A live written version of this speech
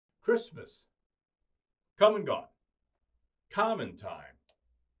Christmas, come and gone. Common time,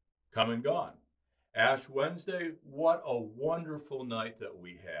 come and gone. Ash Wednesday, what a wonderful night that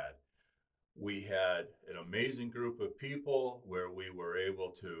we had. We had an amazing group of people where we were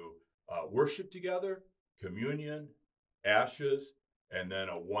able to worship together, communion, ashes, and then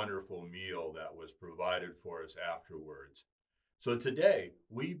a wonderful meal that was provided for us afterwards. So today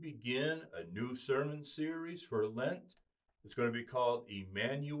we begin a new sermon series for Lent. It's going to be called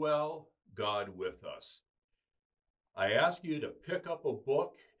Emmanuel, God with Us. I ask you to pick up a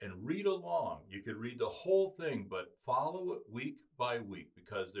book and read along. You could read the whole thing, but follow it week by week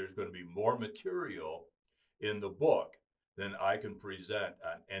because there's going to be more material in the book than I can present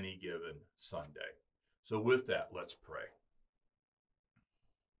on any given Sunday. So with that, let's pray.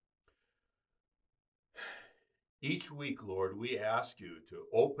 Each week, Lord, we ask you to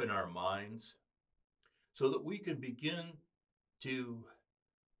open our minds so that we can begin to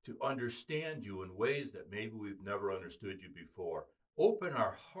understand you in ways that maybe we've never understood you before. Open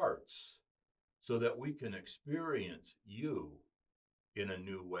our hearts so that we can experience you in a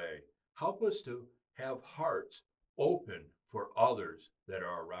new way. Help us to have hearts open for others that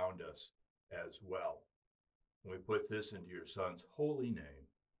are around us as well. And we put this into your Son's holy name.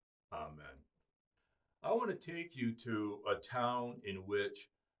 Amen. I want to take you to a town in which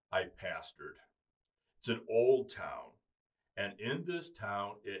I pastored. It's an old town. And in this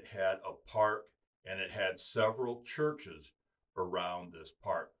town, it had a park and it had several churches around this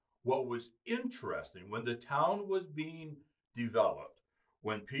park. What was interesting, when the town was being developed,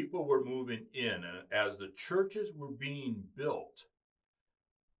 when people were moving in, and as the churches were being built,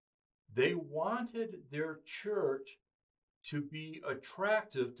 they wanted their church to be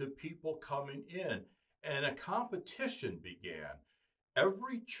attractive to people coming in. And a competition began.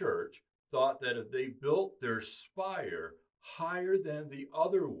 Every church thought that if they built their spire higher than the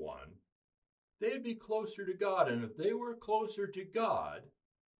other one, they'd be closer to God. And if they were closer to God,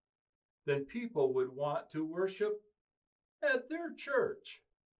 then people would want to worship at their church.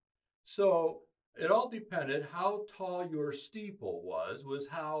 So it all depended how tall your steeple was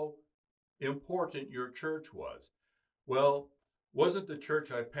how important your church was. Well, wasn't the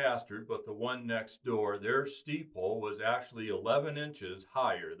church I pastored, but the one next door, their steeple was actually 11 inches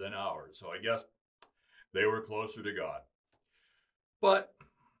higher than ours. So I guess they were closer to God. But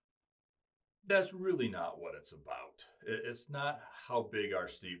that's really not what it's about. It's not how big our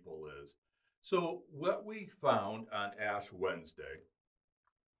steeple is. So what we found on Ash Wednesday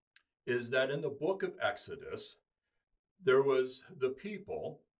is that in the book of Exodus, there was the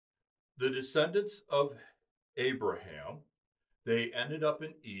people, the descendants of Abraham. They ended up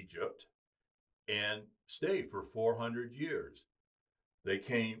in Egypt and stayed for 400 years. They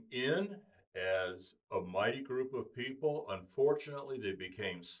came in as a mighty group of people. Unfortunately, they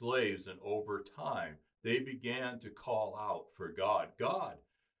became slaves, and over time, they began to call out for God. God,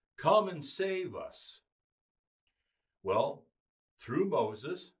 come and save us. Well, through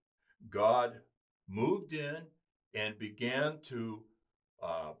Moses, God moved in and began to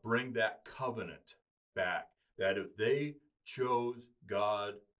bring that covenant back, that if they chose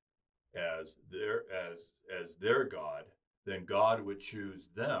God as their God, then God would choose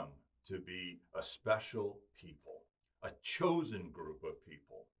them to be a special people, a chosen group of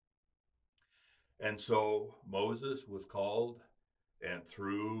people. And so Moses was called, and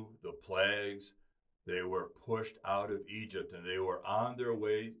through the plagues, they were pushed out of Egypt, and they were on their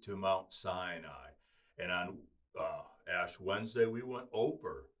way to Mount Sinai. And on Ash Wednesday, we went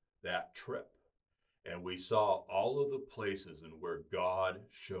over that trip, and we saw all of the places and where God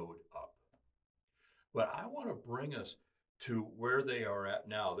showed up. But I want to bring us to where they are at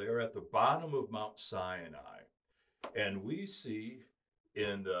now. They are at the bottom of Mount Sinai. And we see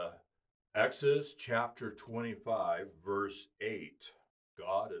in Exodus chapter 25, verse 8,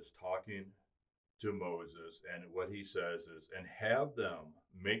 God is talking to Moses, and what he says is, "And have them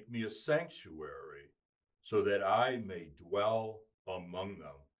make me a sanctuary so that I may dwell among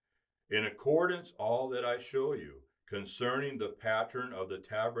them, in accordance all that I show you concerning the pattern of the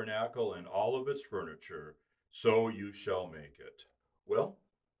tabernacle and all of its furniture, so you shall make it." Well,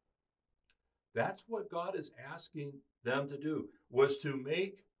 that's what God is asking them to do, was to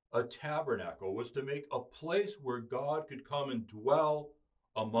make a tabernacle, was to make a place where God could come and dwell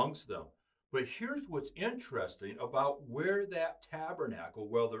amongst them. But here's what's interesting about where that tabernacle,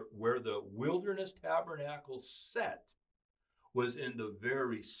 where the wilderness tabernacle set, was in the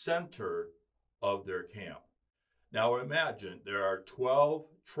very center of their camp. Now imagine there are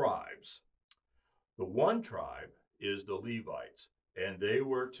 12 tribes. The one tribe is the Levites, and they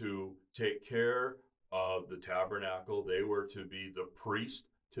were to take care of the tabernacle. They were to be the priest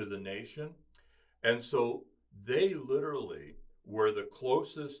to the nation. And so they literally were the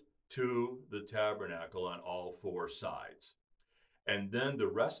closest to the tabernacle on all four sides. And then the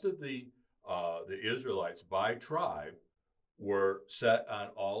rest of the Israelites by tribe were set on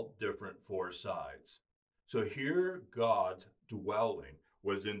all different four sides. So here God's dwelling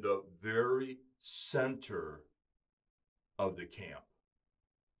was in the very center of the camp.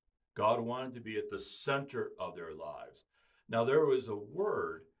 God wanted to be at the center of their lives. Now, there was a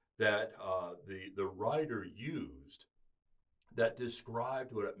word that the writer used that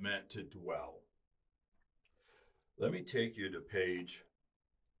described what it meant to dwell. Let me take you to page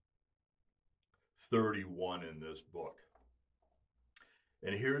 31 in this book.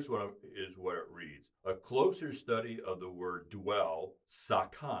 And here's what it reads. A closer study of the word dwell,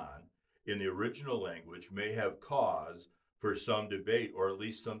 sakan, in the original language may have cause for some debate or at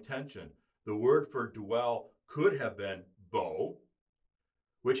least some tension. The word for dwell could have been bo,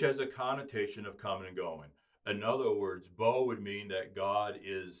 which has a connotation of coming and going. In other words, bo would mean that God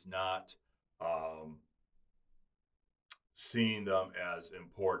is not seeing them as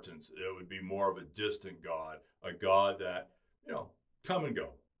important. It would be more of a distant God, a God that, come and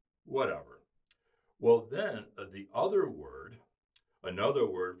go, whatever. Well, then the another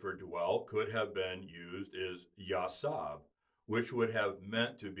word for dwell could have been used is yasab, which would have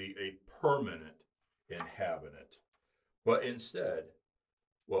meant to be a permanent inhabitant. But instead,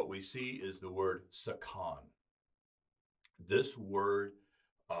 what we see is the word sakan. This word,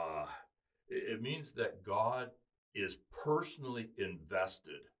 it means that God is personally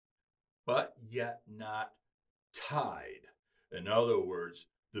invested, but yet not tied. In other words,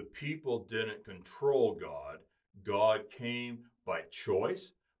 the people didn't control God. God came by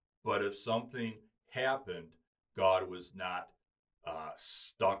choice, but if something happened, God was not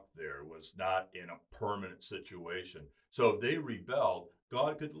stuck there, was not in a permanent situation. So if they rebelled,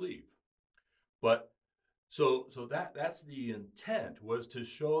 God could leave. But so that's the intent, was to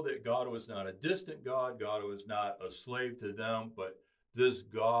show that God was not a distant God. God was not a slave to them, but this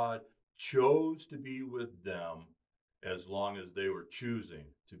God chose to be with them as long as they were choosing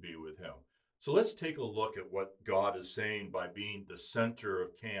to be with him. So let's take a look at what God is saying by being the center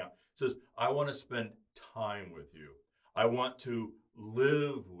of camp. It says, I want to spend time with you. I want to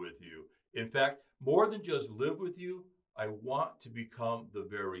live with you. In fact, more than just live with you, I want to become the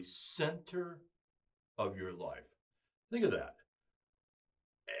very center of your life. Think of that.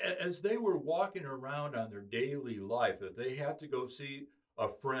 As they were walking around on their daily life, if they had to go see a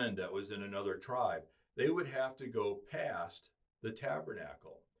friend that was in another tribe, they would have to go past the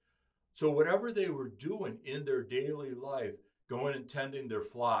tabernacle. So whatever they were doing in their daily life, going and tending their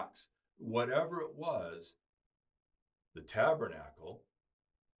flocks, whatever it was, the tabernacle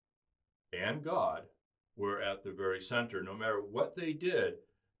and God were at the very center. No matter what they did,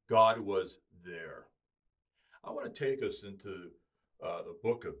 God was there. I want to take us into the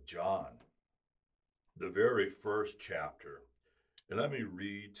book of John, the very first chapter. And let me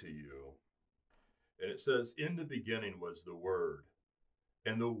read to you. And it says, in the beginning was the Word,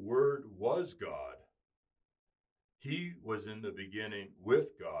 and the Word was God. He was in the beginning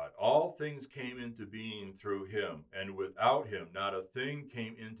with God. All things came into being through him, and without him not a thing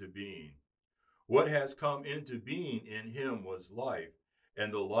came into being. What has come into being in him was life,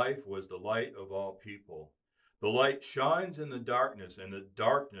 and the life was the light of all people. The light shines in the darkness, and the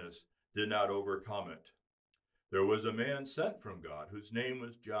darkness did not overcome it. There was a man sent from God, whose name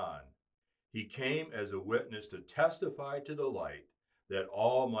was John. He came as a witness to testify to the light, that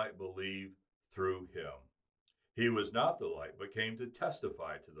all might believe through him. He was not the light, but came to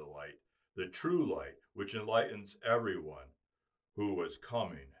testify to the light, the true light, which enlightens everyone who was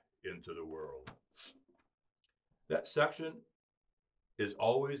coming into the world. That section is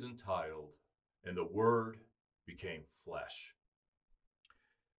always entitled, and the Word became flesh.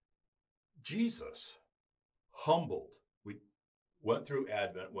 Jesus, humbled. We went through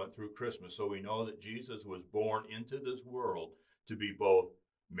Advent, went through Christmas, so we know that Jesus was born into this world to be both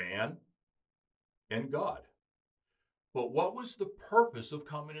man and God. But what was the purpose of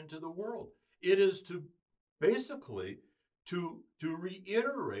coming into the world? It is to basically to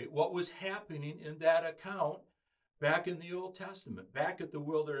reiterate what was happening in that account back in the Old Testament, back at the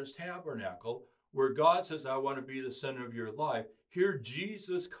wilderness tabernacle, where God says, I want to be the center of your life. Here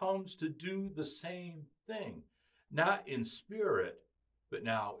Jesus comes to do the same thing, not in spirit, but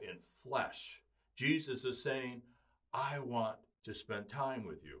now in flesh. Jesus is saying, I want to spend time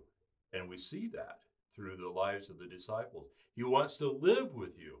with you. And we see that through the lives of the disciples. He wants to live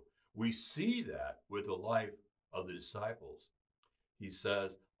with you. We see that with the life of the disciples. He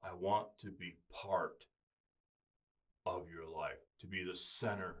says, I want to be part of your life, to be the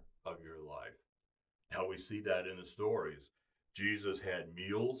center of your life. Now we see that in the stories. Jesus had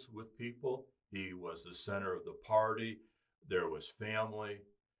meals with people. He was the center of the party. There was family.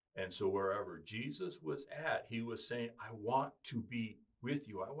 And so wherever Jesus was at, he was saying, I want to be with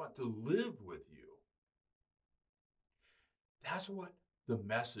you. I want to live with you. That's what the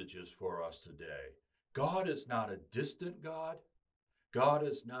message is for us today. God is not a distant God. God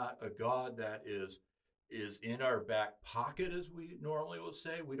is not a God that is in our back pocket, as we normally will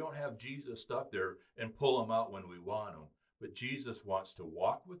say. We don't have Jesus stuck there and pull him out when we want him. But Jesus wants to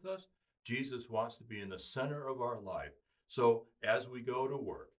walk with us. Jesus wants to be in the center of our life. So as we go to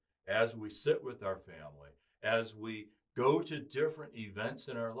work, as we sit with our family, as we go to different events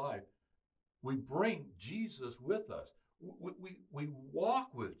in our life, we bring Jesus with us. We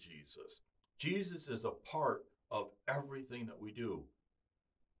walk with Jesus. Jesus is a part of everything that we do.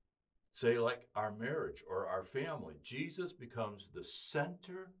 Say, like our marriage or our family, Jesus becomes the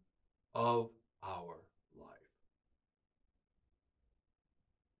center of our life.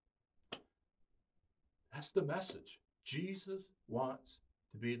 That's the message. Jesus wants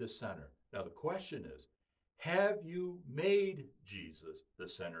to be the center. Now, the question is, have you made Jesus the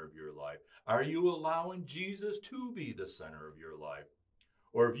center of your life? Are you allowing Jesus to be the center of your life?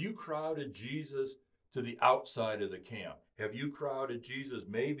 Or have you crowded Jesus to the outside of the camp? Have you crowded Jesus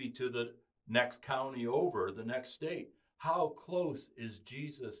maybe to the next county over, the next state? How close is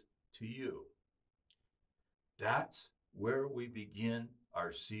Jesus to you? That's where we begin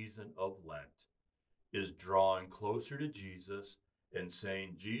our season of Lent, is drawing closer to Jesus and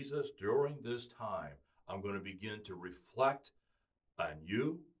saying, Jesus, during this time, I'm going to begin to reflect on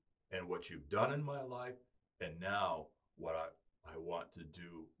you and what you've done in my life, and now what I want to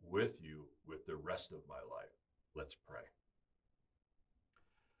do with you with the rest of my life. Let's pray.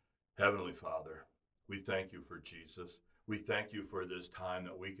 Heavenly Father, we thank you for Jesus. We thank you for this time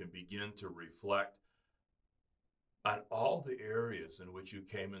that we can begin to reflect on all the areas in which you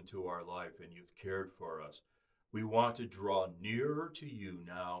came into our life and you've cared for us. We want to draw nearer to you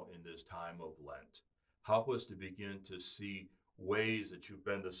now in this time of Lent. Help us to begin to see ways that you've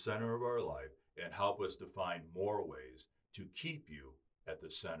been the center of our life, and help us to find more ways to keep you at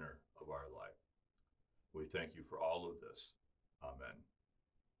the center of our life. We thank you for all of this. Amen.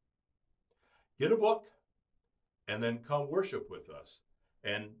 Get a book and then come worship with us.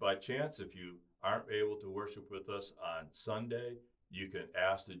 And by chance, if you aren't able to worship with us on Sunday, you can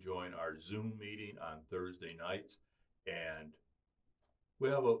ask to join our Zoom meeting on Thursday nights. And we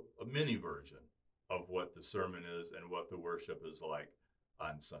have a mini version of what the sermon is and what the worship is like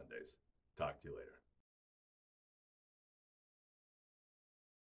on Sundays. Talk to you later.